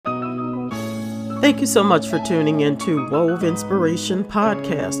Thank you so much for tuning in to Wove Inspiration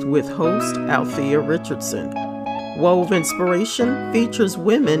Podcast with host Althea Richardson. Wove Inspiration features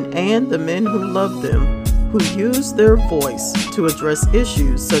women and the men who love them, who use their voice to address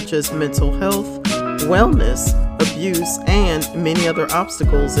issues such as mental health, wellness, abuse, and many other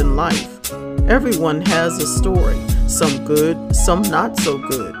obstacles in life. Everyone has a story, some good, some not so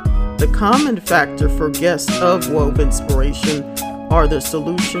good. The common factor for guests of Wove Inspiration are their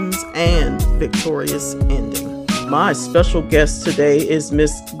solutions and victorious ending. My special guest today is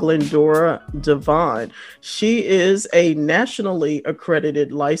Miss Glendora Devine. She is a nationally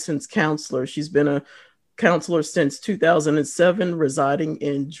accredited licensed counselor. She's been a counselor since 2007, residing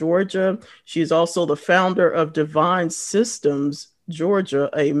in Georgia. She's also the founder of Divine Systems Georgia,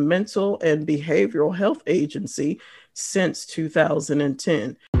 a mental and behavioral health agency since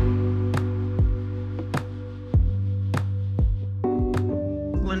 2010.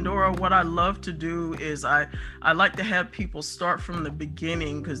 Glendora, what I love to do is I like to have people start from the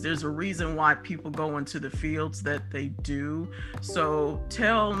beginning, because there's a reason why people go into the fields that they do. So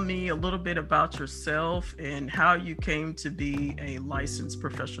tell me a little bit about yourself and how you came to be a licensed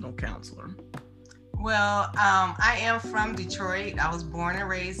professional counselor. Well, I am from Detroit. I was born and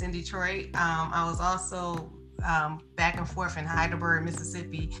raised in Detroit. I was also back and forth in Heidelberg,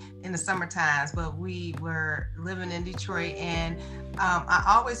 Mississippi in the summer times, but we were living in Detroit, and I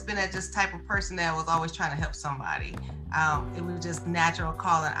always been that just type of person that was always trying to help somebody. It was just natural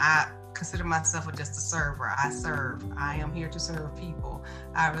calling. I consider myself just a server. I serve. I am here to serve people.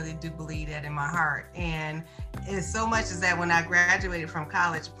 I really do believe that in my heart. And it's so much is that when I graduated from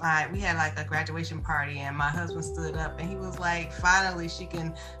college, we had like a graduation party, and my husband stood up and he was like, finally she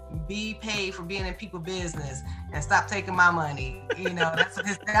can be paid for being in people business and stop taking my money. You know,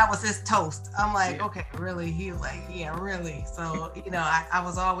 that was his toast. I'm like, okay, really? He was like, yeah, really. So, you know, I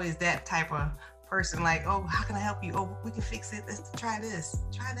was always that type of person, like, oh, how can I help you? Oh, we can fix it. Let's try this,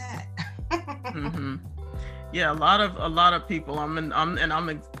 try that. Mm-hmm. Yeah, a lot of people. I'm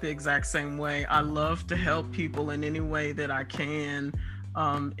the exact same way. I love to help people in any way that I can,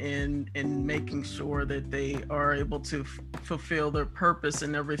 in making sure that they are able to fulfill their purpose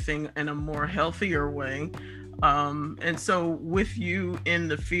and everything in a more healthier way. And so, with you in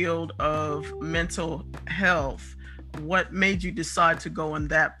the field of mental health, what made you decide to go in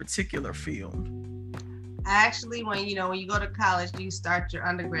that particular field? Actually, when you go to college, you start your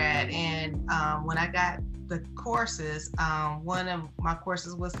undergrad, and when I got the courses, one of my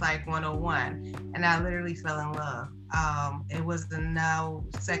courses was Psych 101, and I literally fell in love. It was no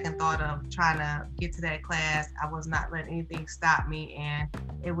second thought of trying to get to that class. I was not letting anything stop me, and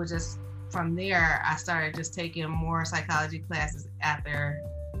it was just from there I started just taking more psychology classes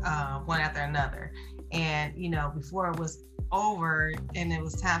one after another. And before it was over and it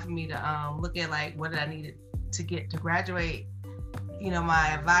was time for me to look at like what I needed to get to graduate, my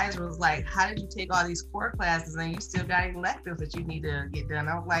advisor was like, how did you take all these core classes and you still got electives that you need to get done?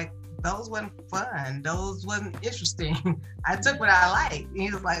 I was like, those wasn't fun, those wasn't interesting. I took what I liked. And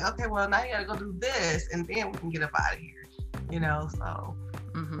he was like, okay, well, now you gotta go do this and then we can get up out of here, so.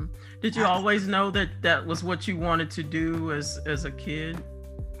 Mm-hmm. Did you always know that was what you wanted to do as a kid?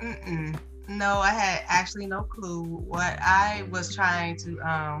 No, I had actually no clue. What I was trying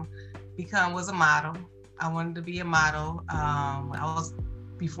to become was a model. I wanted to be a model. I was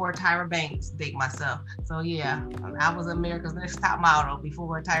before Tyra Banks date myself. So yeah, I was America's Next Top Model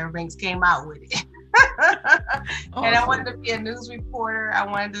before Tyra Banks came out with it. Awesome. And I wanted to be a news reporter. I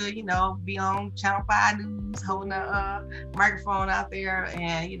wanted to, be on Channel 5 News, holding a microphone out there.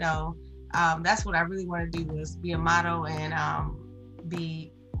 And, that's what I really wanted to do, was be a model and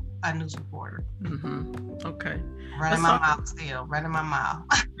be a news reporter. Mm-hmm. Okay. Running my mouth.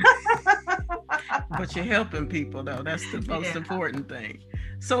 But you're helping people, though. That's the most important thing.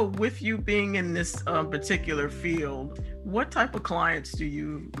 So with you being in this particular field, what type of clients do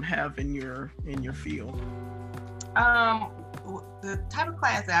you have in your field? The type of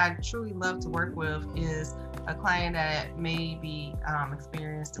clients that I truly love to work with is a client that may be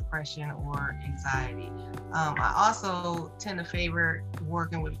experience depression or anxiety. I also tend to favor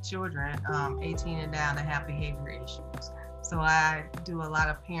working with children 18 and down that have behavior issues. So I do a lot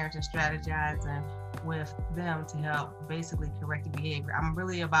of parenting strategizing with them to help basically correct the behavior. I'm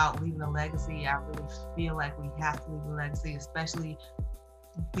really about leaving a legacy. I really feel like we have to leave a legacy, especially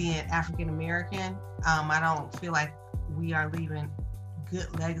being African American. I don't feel like we are leaving good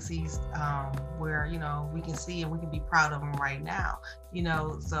legacies where, we can see and we can be proud of them right now.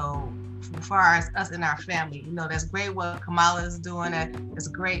 So as far as us and our family, that's great what Kamala is doing. It's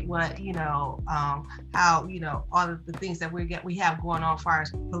great what, how, all of the things that we have going on as far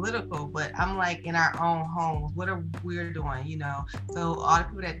as political, but I'm like in our own homes, what are we doing, So all the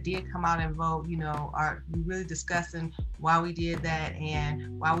people that did come out and vote, are we really discussing why we did that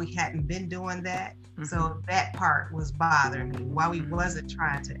and why we hadn't been doing that. Mm-hmm. So that part was bothering me, why we wasn't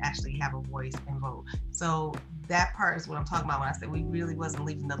trying to actually have a voice and vote. So that part is what I'm talking about when I say we really wasn't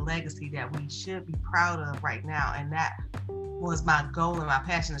leaving the legacy that we should be proud of right now. And that was my goal and my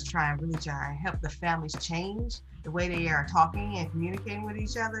passion, is try and help the families change the way they are talking and communicating with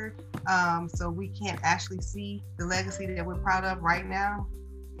each other. So we can actually see the legacy that we're proud of right now,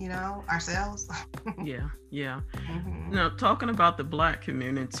 ourselves. Yeah. Mm-hmm. Now, talking about the Black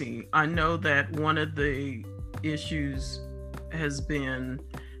community, I know that one of the issues has been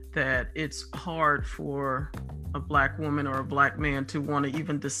that it's hard for a Black woman or a Black man to want to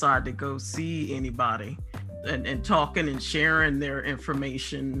even decide to go see anybody and talking and sharing their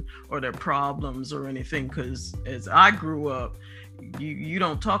information or their problems or anything. Because as I grew up, you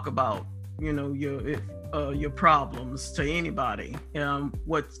don't talk about, your problems to anybody.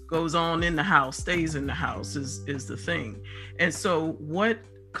 What goes on in the house stays in the house is the thing. And so what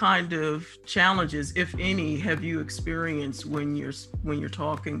kind of challenges, if any, have you experienced when you're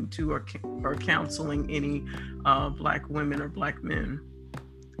talking to or counseling any Black women or Black men?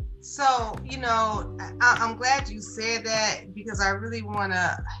 So, I'm glad you said that, because I really want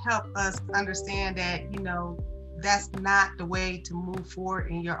to help us understand that, that's not the way to move forward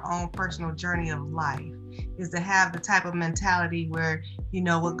in your own personal journey of life, is to have the type of mentality where,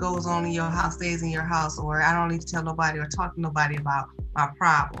 what goes on in your house stays in your house, or I don't need to tell nobody or talk to nobody about my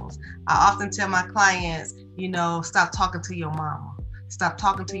problems. I often tell my clients, stop talking to your mama, stop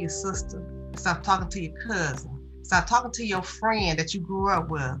talking to your sister, stop talking to your cousin, stop talking to your friend that you grew up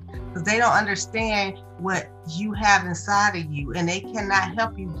with, because they don't understand what you have inside of you, and they cannot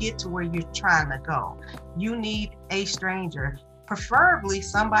help you get to where you're trying to go. You need a stranger, preferably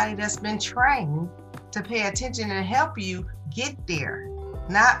somebody that's been trained to pay attention and help you get there,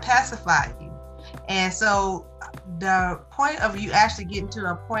 not pacify you. And so the point of you actually getting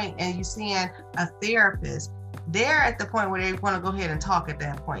to a point and you seeing a therapist, they're at the point where they want to go ahead and talk at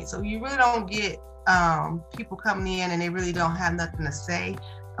that point. So you really don't get people coming in and they really don't have nothing to say.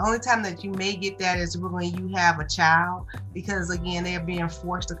 The only time that you may get that is when you have a child, because again, they're being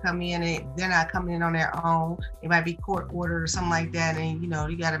forced to come in and they're not coming in on their own. It might be court ordered or something like that. And,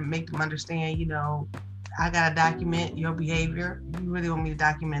 you got to make them understand, I got to document your behavior. You really want me to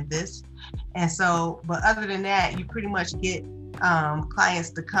document this? And so, but other than that, you pretty much get clients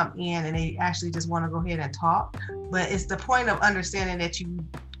to come in and they actually just want to go ahead and talk. But it's the point of understanding that you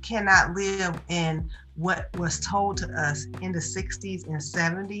cannot live in what was told to us in the 60s and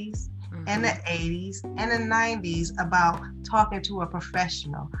 70s and the 80s and the 90s about talking to a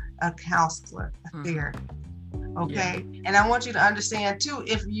professional, a counselor, a therapist. Okay. Yeah. And I want you to understand too,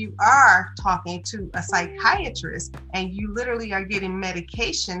 if you are talking to a psychiatrist and you literally are getting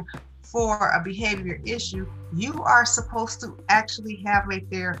medication for a behavior issue, you are supposed to actually have a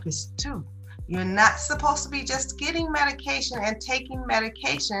therapist too. You're not supposed to be just getting medication and taking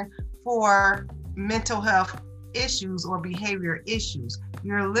medication for mental health issues or behavior issues.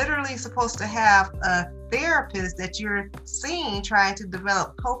 You're literally supposed to have a therapist that you're seeing trying to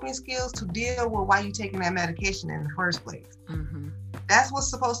develop coping skills to deal with why you're taking that medication in the first place. Mm-hmm. That's what's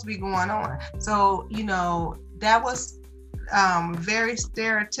supposed to be going on. So, that was very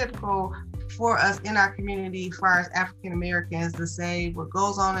stereotypical for us in our community as far as African Americans to say what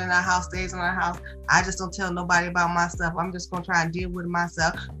goes on in our house stays in our house. I just don't tell nobody about my stuff. I'm just gonna try and deal with it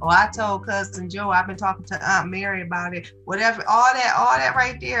myself. Oh, I told cousin Joe, I've been talking to Aunt Mary about it. Whatever, all that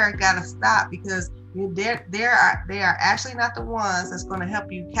right there gotta stop, because they are actually not the ones that's gonna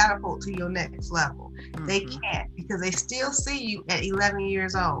help you catapult to your next level. Mm-hmm. They can't, because they still see you at 11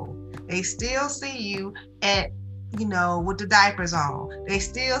 years old. They still see you at with the diapers on. They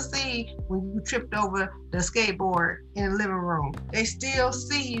still see when you tripped over the skateboard in the living room. They still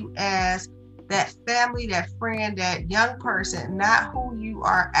see you as that family, that friend, that young person, not who you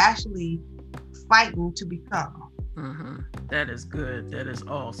are actually fighting to become. Mm-hmm. That is good. That is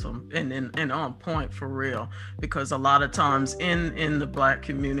awesome. And on point for real, because a lot of times in the Black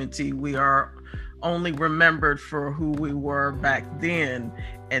community, we are only remembered for who we were back then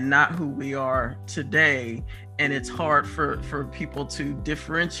and not who we are today. And it's hard for people to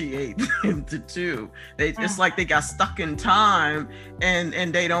differentiate the two. It's like they got stuck in time,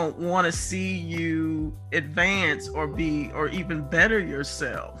 and they don't want to see you advance or even better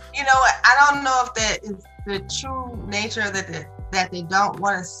yourself. You know what? I don't know if that is the true nature that they don't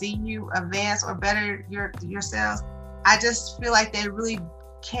want to see you advance or better yourselves. I just feel like they really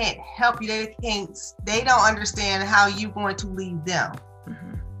can't help you. They don't understand how you're going to leave them.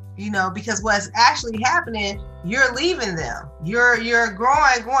 You know, because what's actually happening, you're leaving them. You're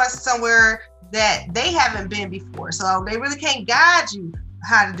going somewhere that they haven't been before. So they really can't guide you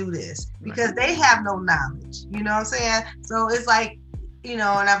how to do this because they have no knowledge. You know what I'm saying? So it's like, you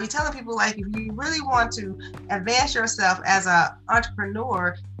know, and I'll be telling people, like, if you really want to advance yourself as an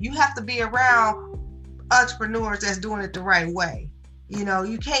entrepreneur, you have to be around entrepreneurs that's doing it the right way. You know,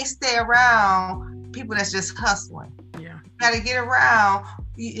 you can't stay around people that's just hustling. Yeah. You got to get around.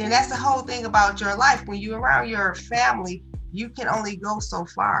 And that's the whole thing about your life. When you're around your family, you can only go so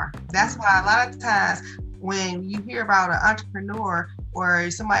far. That's why a lot of times when you hear about an entrepreneur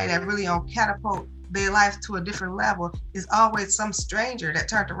or somebody that really catapult their life to a different level, is always some stranger that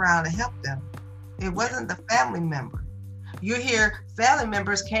turned around and helped them. It wasn't the family member. You hear family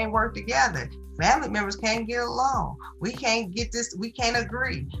members can't work together. Family members can't get along. We can't get this, we can't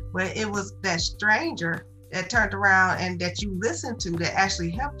agree. But it was that stranger that turned around and that you listened to that actually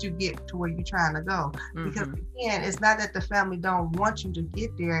helped you get to where you're trying to go. Because again, it's not that the family don't want you to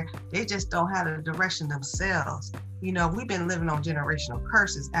get there, they just don't have the direction themselves. You know, we've been living on generational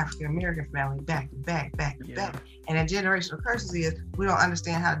curses, African American family, back to back. And the generational curses is we don't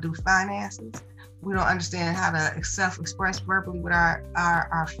understand how to do finances. We don't understand how to self-express verbally with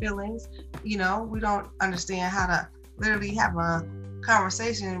our feelings. You know, we don't understand how to literally have a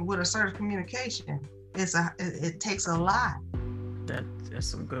conversation with assertive communication. It takes a lot. That's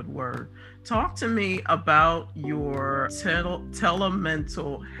some good word. Talk to me about your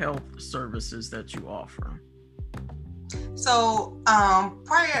telemental health services that you offer. So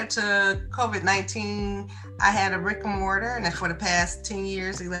prior to COVID-19, I had a brick and mortar, and for the past 10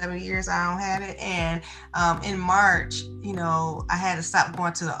 years, 11 years, I don't have it. And in March, you know, I had to stop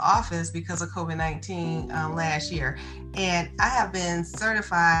going to the office because of COVID-19 last year. And I have been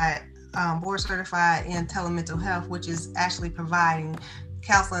certified, board certified in telemental health, which is actually providing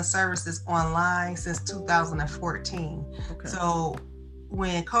counseling services online since 2014. Okay. So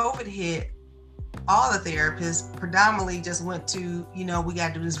when COVID hit, all the therapists predominantly just went to, you know, we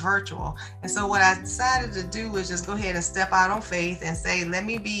got to do this virtual. And so what I decided to do was just go ahead and step out on faith and say, let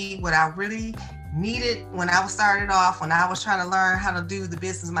me be what I really needed when I was started off, when I was trying to learn how to do the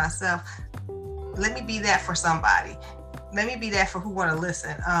business myself. Let me be that for somebody. Let me be that for who want to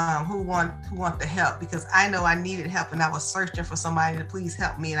listen, who want the help, because I know I needed help and I was searching for somebody to please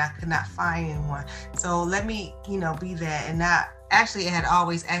help me and I could not find anyone. So let me, you know, be that. And not actually, I had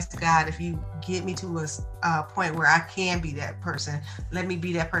always asked God, if you get me to a point where I can be that person, let me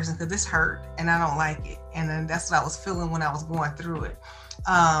be that person, because this hurt and I don't like it. And then that's what I was feeling when I was going through it.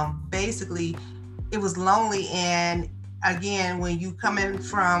 Basically, it was lonely. And again, when you come in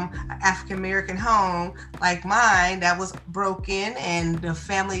from an African-American home like mine that was broken, and the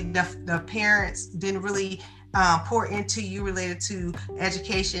family, the parents didn't really pour into you related to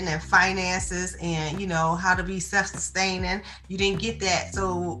education and finances and, you know, how to be self-sustaining. You didn't get that.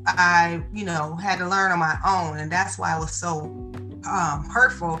 So I, you know, had to learn on my own. And that's why I was so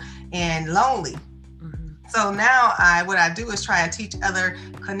hurtful and lonely. So now what I do is try and teach other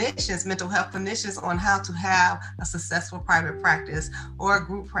clinicians, mental health clinicians, on how to have a successful private practice or a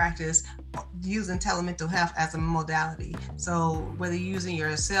group practice using telemental health as a modality. So whether you're using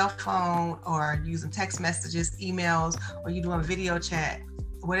your cell phone or using text messages, emails, or you're doing video chat,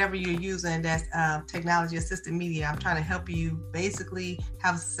 whatever you're using that's technology assisted media, I'm trying to help you basically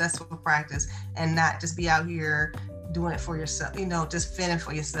have a successful practice and not just be out here doing it for yourself, you know, just fending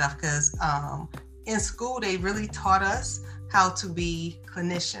for yourself. Because in school, they really taught us how to be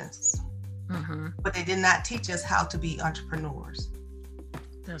clinicians, but they did not teach us how to be entrepreneurs.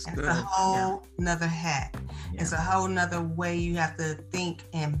 That's and good. It's a whole nother hat. Yeah. It's a whole nother way you have to think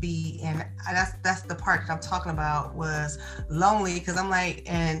and be. And that's the part that I'm talking about, was lonely, because I'm like,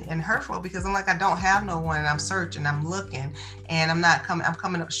 and hurtful, because I'm like, I don't have no one, and I'm searching, I'm looking, and I'm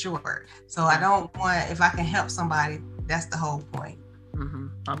coming up short. So I don't want, if I can help somebody, that's the whole point.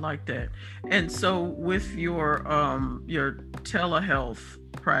 I like that. And so with your telehealth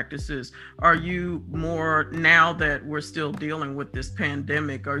practices, are you more, now that we're still dealing with this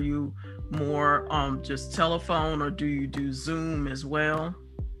pandemic, are you more just telephone, or do you do Zoom as well?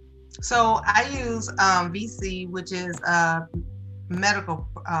 So I use VC, which is medical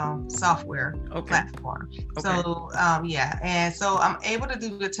software platform. Okay. So yeah, and so I'm able to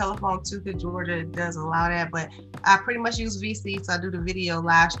do the telephone too, because Georgia does allow that, but I pretty much use VC, so I do the video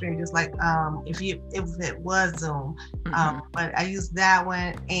live stream just like if it was Zoom. But I use that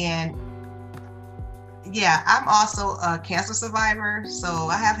one. And yeah, I'm also a cancer survivor, so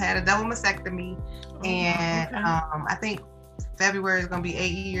I have had a double mastectomy. And I think February is going to be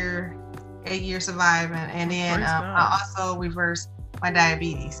 8 year surviving, and then I also reversed my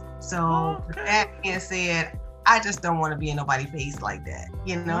diabetes. So with that being said, I just don't want to be in nobody's face like that,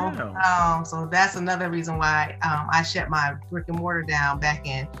 you know. Wow. So that's another reason why I shut my brick and mortar down back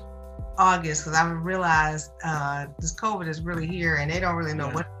in August, because I realized this COVID is really here, and they don't really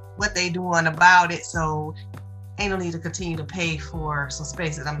know what they doing about it. So ain't no need to continue to pay for some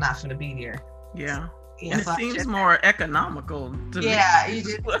space that I'm not going to be there. Yeah. Yeah, it seems more economical to me.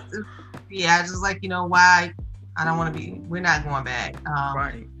 Just like, you know, why I don't want to be, we're not going back.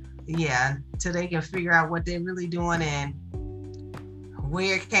 Right. Yeah, till they can figure out what they're really doing and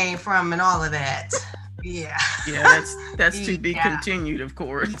where it came from and all of that. Yeah. Yeah, that's to be continued, of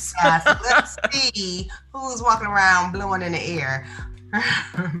course. Yeah, so let's see who's walking around blowing in the air.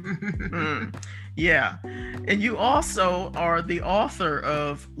 Yeah. And you also are the author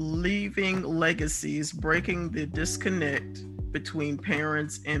of Leaving Legacies, Breaking the Disconnect Between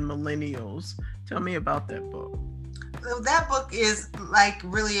Parents and Millennials. Tell me about that book. So that book is like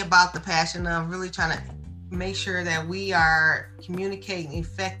really about the passion of really trying to make sure that we are communicating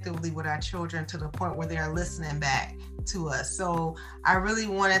effectively with our children to the point where they're listening back to us. So I really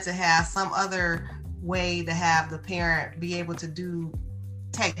wanted to have some other way to have the parent be able to do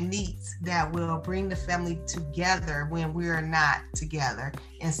techniques that will bring the family together when we're not together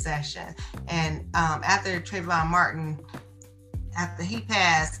in session. And after Trayvon Martin, after he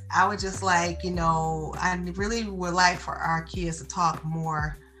passed, I was just like, you know, I really would like for our kids to talk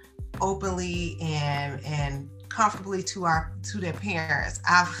more openly and comfortably to their parents.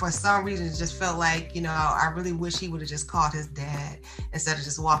 I, for some reason, just felt like, you know, I really wish he would have just called his dad instead of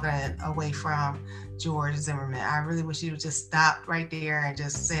just walking away from George Zimmerman. I really wish he would just stop right there and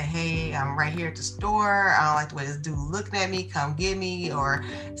just say, hey, I'm right here at the store. I don't like the way this dude looking at me. Come get me, or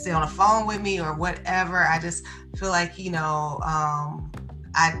stay on the phone with me, or whatever. I just feel like, you know,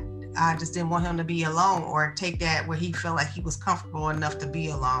 I just didn't want him to be alone, or take that where he felt like he was comfortable enough to be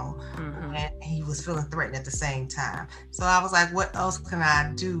alone, and he was feeling threatened at the same time. So I was like, what else can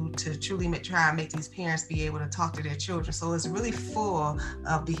I do to truly try and make these parents be able to talk to their children? So it's really full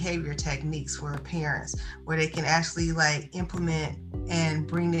of behavior techniques for parents where they can actually like implement and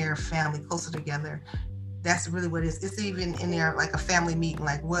bring their family closer together. That's really what it is. It's even in there like a family meeting,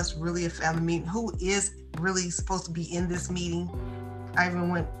 like what's really a family meeting? Who is really supposed to be in this meeting? I even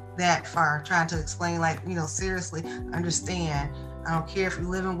went that far trying to explain, like, you know, seriously, understand, I don't care if you're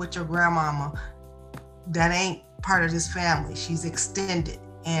living with your grandmama, that ain't part of this family. She's extended,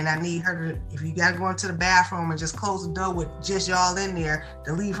 and I need her to, if you gotta go into the bathroom and just close the door with just y'all in there,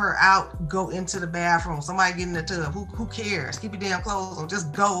 to leave her out, go into the bathroom. Somebody get in the tub, who cares? Keep your damn clothes on,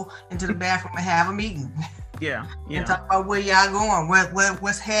 just go into the bathroom and have a meeting. Yeah. And talk about where y'all going,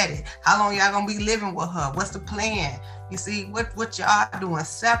 what's headed, how long y'all gonna be living with her, what's the plan. You see what y'all doing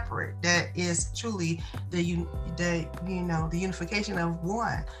separate. That is truly the unification of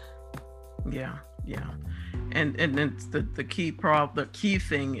one. Yeah. And it's the key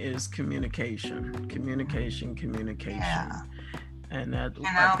thing is communication. Yeah. And I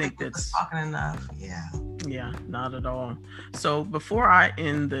don't think that's talking enough. Yeah, not at all. So before I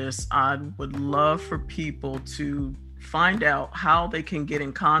end this, I would love for people to find out how they can get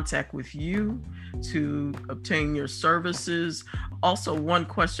in contact with you to obtain your services. Also, one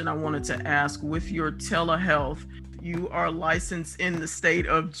question I wanted to ask, with your telehealth, you are licensed in the state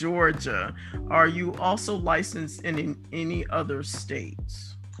of Georgia. Are you also licensed in any other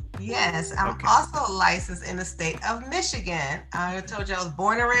states? Yes, I'm also licensed in the state of Michigan. I told you I was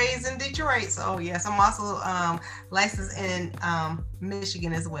born and raised in Detroit. So yes, I'm also licensed in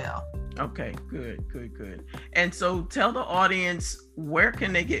Michigan as well. Okay, good. And so tell the audience, where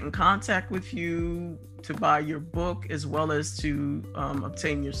can they get in contact with you to buy your book, as well as to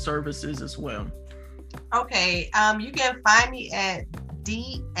obtain your services as well? Okay, you can find me at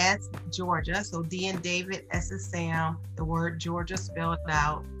DS Georgia, so D in David, S is Sam, the word Georgia spelled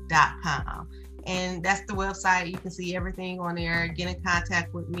out, .com. And that's the website. You can see everything on there. Get in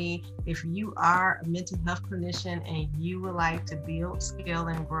contact with me. If you are a mental health clinician and you would like to build, scale,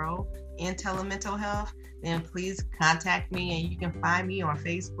 and grow in telemental health, then please contact me. And you can find me on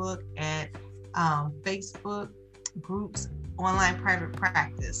Facebook at Facebook Groups Online Private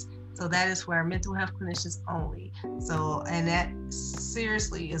Practice. So that is for mental health clinicians only. So, and that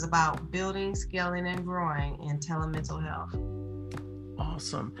seriously is about building, scaling, and growing in telemental health.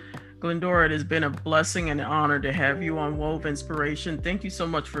 Awesome. Glendora, it has been a blessing and an honor to have you on Wove Inspiration. Thank you so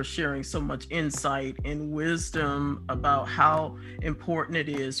much for sharing so much insight and wisdom about how important it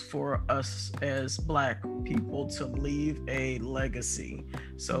is for us as Black people to leave a legacy.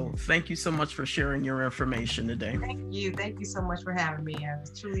 So thank you so much for sharing your information today. Thank you. Thank you so much for having me. It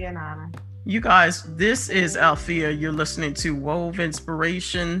was truly an honor. You guys, this is Althea. You're listening to Wove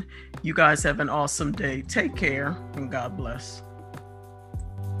Inspiration. You guys have an awesome day. Take care and God bless.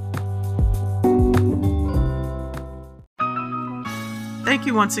 Thank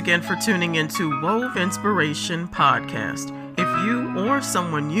you once again for tuning into Wove Inspiration Podcast. If you or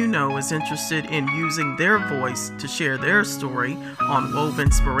someone you know is interested in using their voice to share their story on Wove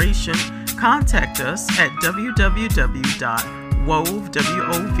Inspiration, contact us at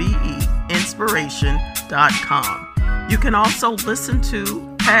www.woveinspiration.com. You can also listen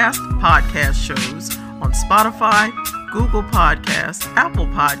to past podcast shows on Spotify, Google Podcasts, Apple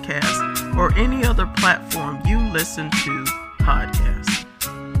Podcasts, or any other platform you listen to podcasts.